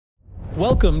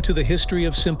Welcome to the History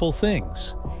of Simple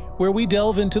Things, where we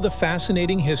delve into the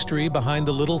fascinating history behind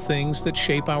the little things that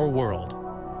shape our world.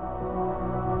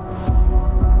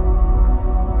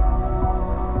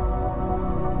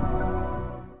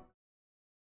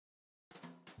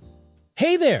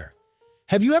 Hey there!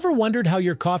 Have you ever wondered how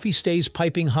your coffee stays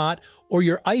piping hot or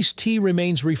your iced tea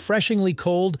remains refreshingly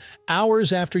cold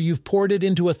hours after you've poured it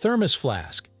into a thermos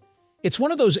flask? It's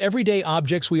one of those everyday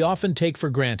objects we often take for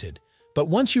granted, but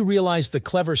once you realize the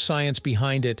clever science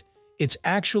behind it, it's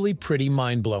actually pretty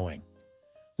mind-blowing.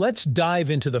 Let's dive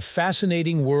into the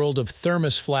fascinating world of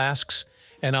thermos flasks,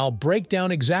 and I'll break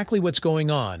down exactly what's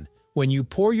going on when you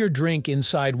pour your drink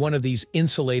inside one of these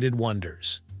insulated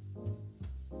wonders.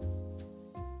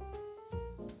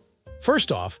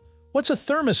 First off, what's a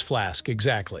thermos flask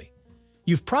exactly?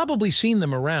 You've probably seen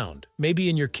them around, maybe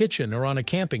in your kitchen or on a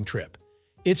camping trip.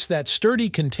 It's that sturdy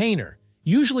container,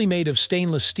 usually made of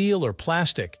stainless steel or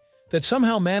plastic, that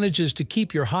somehow manages to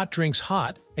keep your hot drinks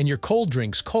hot and your cold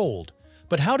drinks cold.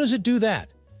 But how does it do that?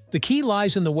 The key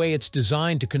lies in the way it's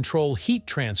designed to control heat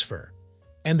transfer.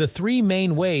 And the three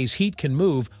main ways heat can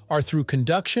move are through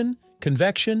conduction,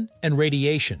 convection, and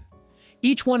radiation.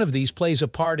 Each one of these plays a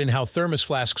part in how thermos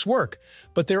flasks work,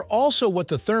 but they're also what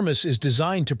the thermos is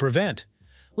designed to prevent.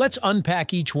 Let's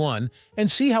unpack each one and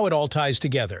see how it all ties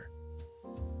together.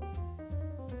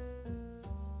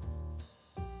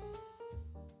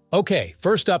 Okay,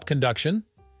 first up, conduction.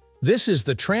 This is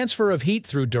the transfer of heat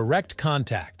through direct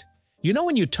contact. You know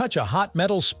when you touch a hot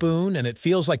metal spoon and it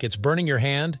feels like it's burning your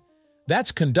hand?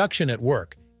 That's conduction at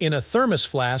work. In a thermos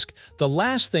flask, the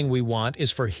last thing we want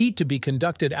is for heat to be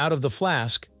conducted out of the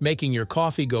flask, making your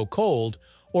coffee go cold,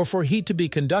 or for heat to be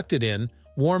conducted in,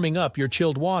 warming up your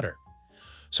chilled water.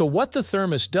 So what the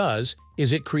thermos does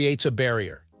is it creates a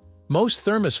barrier. Most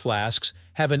thermos flasks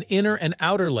have an inner and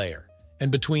outer layer, and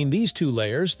between these two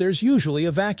layers, there's usually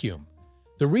a vacuum.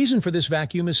 The reason for this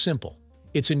vacuum is simple.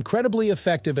 It's incredibly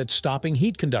effective at stopping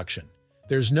heat conduction.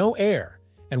 There's no air,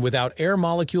 and without air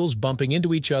molecules bumping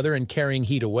into each other and carrying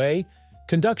heat away,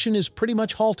 conduction is pretty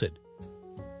much halted.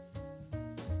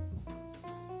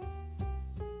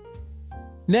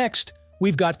 Next,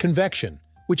 we've got convection,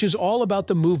 which is all about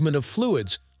the movement of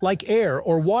fluids, like air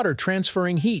or water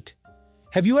transferring heat.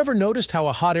 Have you ever noticed how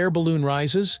a hot air balloon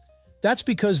rises? That's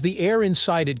because the air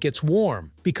inside it gets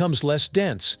warm, becomes less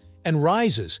dense, and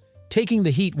rises, taking the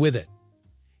heat with it.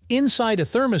 Inside a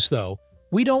thermos, though,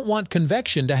 we don't want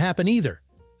convection to happen either.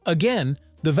 Again,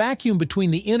 the vacuum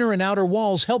between the inner and outer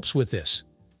walls helps with this.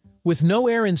 With no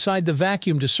air inside the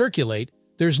vacuum to circulate,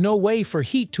 there's no way for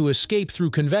heat to escape through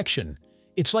convection.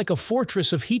 It's like a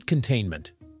fortress of heat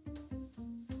containment.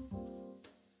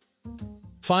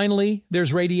 Finally,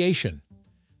 there's radiation.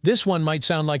 This one might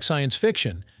sound like science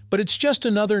fiction, but it's just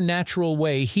another natural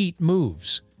way heat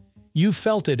moves. You've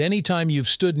felt it anytime you've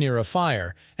stood near a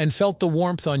fire and felt the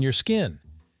warmth on your skin.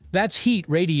 That's heat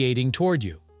radiating toward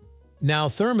you. Now,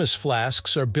 thermos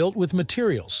flasks are built with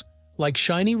materials, like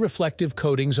shiny reflective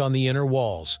coatings on the inner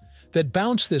walls, that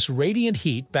bounce this radiant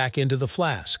heat back into the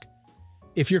flask.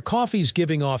 If your coffee's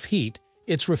giving off heat,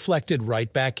 it's reflected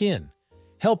right back in,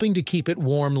 helping to keep it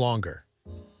warm longer.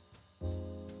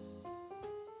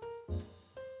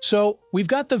 So, we've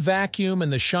got the vacuum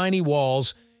and the shiny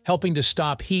walls helping to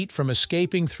stop heat from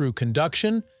escaping through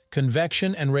conduction,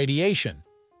 convection, and radiation.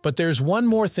 But there's one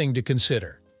more thing to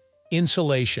consider: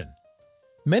 insulation.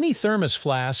 Many thermos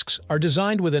flasks are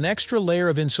designed with an extra layer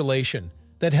of insulation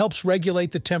that helps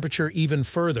regulate the temperature even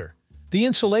further. The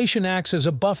insulation acts as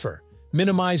a buffer,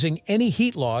 minimizing any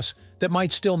heat loss that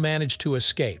might still manage to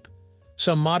escape.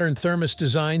 Some modern thermos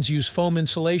designs use foam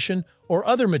insulation or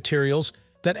other materials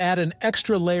that add an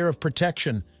extra layer of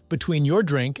protection between your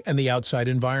drink and the outside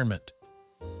environment.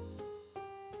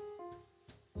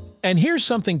 And here's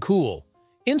something cool.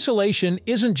 Insulation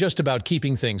isn't just about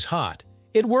keeping things hot.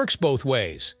 It works both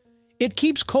ways. It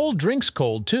keeps cold drinks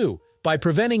cold, too, by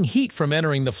preventing heat from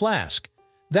entering the flask.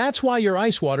 That's why your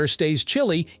ice water stays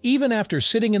chilly even after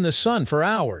sitting in the sun for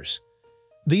hours.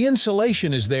 The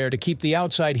insulation is there to keep the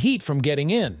outside heat from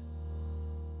getting in.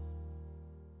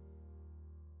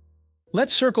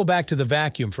 Let's circle back to the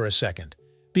vacuum for a second,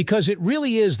 because it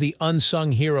really is the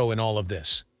unsung hero in all of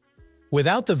this.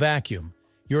 Without the vacuum,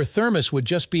 your thermos would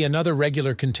just be another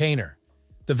regular container.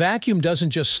 The vacuum doesn't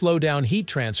just slow down heat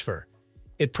transfer,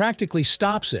 it practically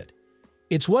stops it.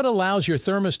 It's what allows your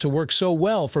thermos to work so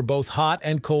well for both hot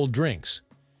and cold drinks.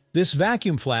 This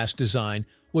vacuum flask design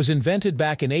was invented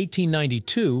back in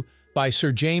 1892 by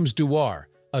Sir James Dewar,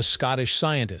 a Scottish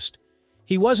scientist.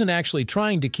 He wasn't actually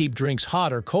trying to keep drinks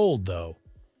hot or cold, though.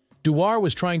 Dewar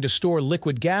was trying to store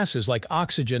liquid gases like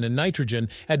oxygen and nitrogen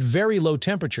at very low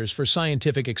temperatures for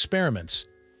scientific experiments.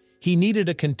 He needed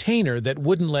a container that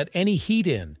wouldn't let any heat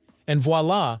in, and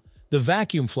voila, the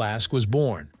vacuum flask was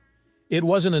born. It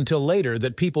wasn't until later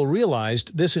that people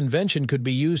realized this invention could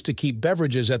be used to keep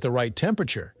beverages at the right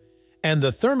temperature, and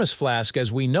the Thermos flask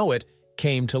as we know it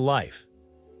came to life.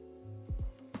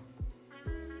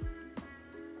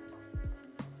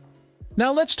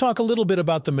 Now let's talk a little bit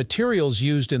about the materials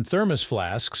used in Thermos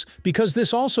flasks, because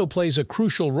this also plays a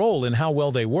crucial role in how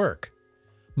well they work.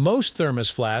 Most Thermos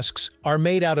flasks are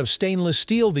made out of stainless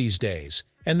steel these days,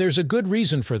 and there's a good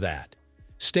reason for that.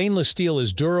 Stainless steel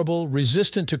is durable,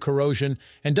 resistant to corrosion,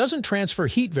 and doesn't transfer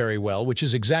heat very well, which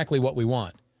is exactly what we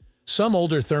want. Some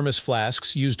older Thermos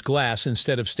flasks used glass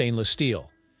instead of stainless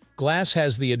steel. Glass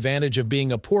has the advantage of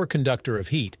being a poor conductor of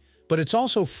heat, but it's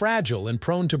also fragile and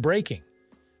prone to breaking.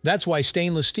 That's why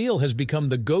stainless steel has become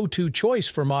the go-to choice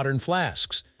for modern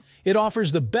flasks. It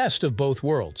offers the best of both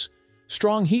worlds: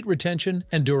 strong heat retention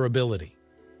and durability.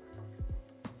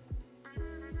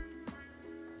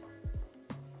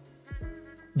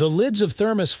 The lids of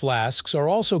Thermos flasks are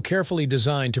also carefully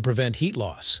designed to prevent heat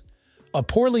loss. A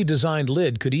poorly designed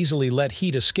lid could easily let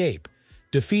heat escape,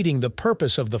 defeating the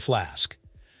purpose of the flask.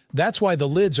 That's why the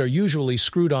lids are usually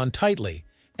screwed on tightly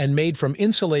and made from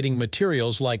insulating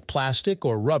materials like plastic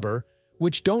or rubber,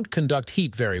 which don't conduct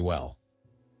heat very well.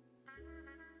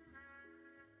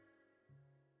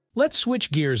 Let's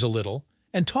switch gears a little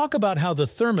and talk about how the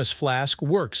Thermos flask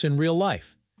works in real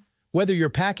life. Whether you're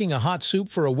packing a hot soup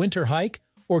for a winter hike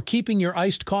or keeping your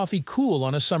iced coffee cool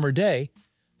on a summer day,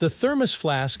 the Thermos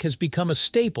flask has become a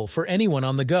staple for anyone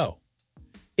on the go.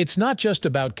 It's not just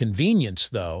about convenience,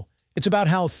 though. It's about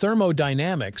how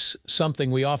thermodynamics,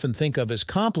 something we often think of as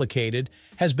complicated,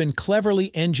 has been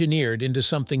cleverly engineered into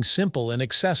something simple and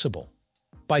accessible.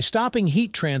 By stopping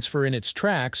heat transfer in its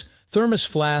tracks, Thermos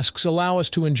flasks allow us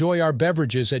to enjoy our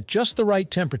beverages at just the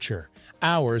right temperature,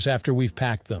 hours after we've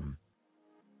packed them.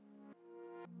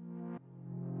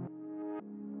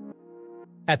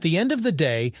 At the end of the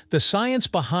day, the science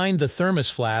behind the Thermos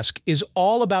flask is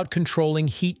all about controlling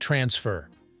heat transfer.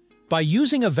 By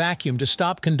using a vacuum to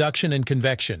stop conduction and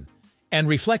convection, and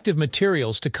reflective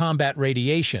materials to combat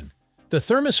radiation, the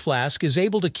Thermos flask is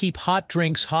able to keep hot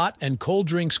drinks hot and cold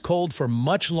drinks cold for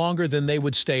much longer than they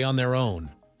would stay on their own.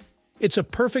 It's a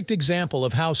perfect example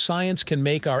of how science can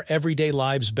make our everyday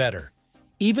lives better,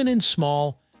 even in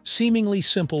small, seemingly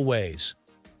simple ways.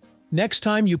 Next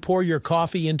time you pour your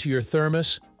coffee into your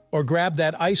thermos, or grab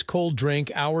that ice-cold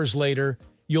drink hours later,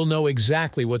 you'll know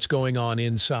exactly what's going on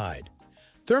inside.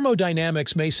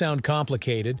 Thermodynamics may sound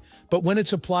complicated, but when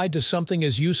it's applied to something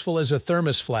as useful as a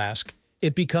Thermos flask,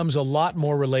 it becomes a lot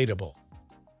more relatable.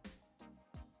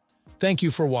 Thank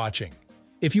you for watching.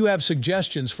 If you have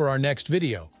suggestions for our next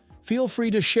video, feel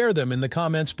free to share them in the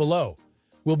comments below.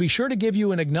 We'll be sure to give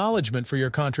you an acknowledgement for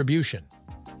your contribution.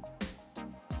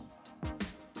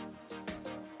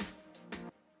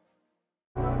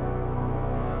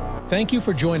 Thank you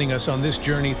for joining us on this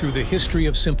journey through the history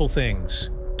of simple things.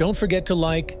 Don't forget to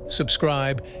like,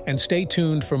 subscribe, and stay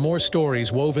tuned for more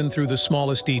stories woven through the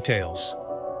smallest details.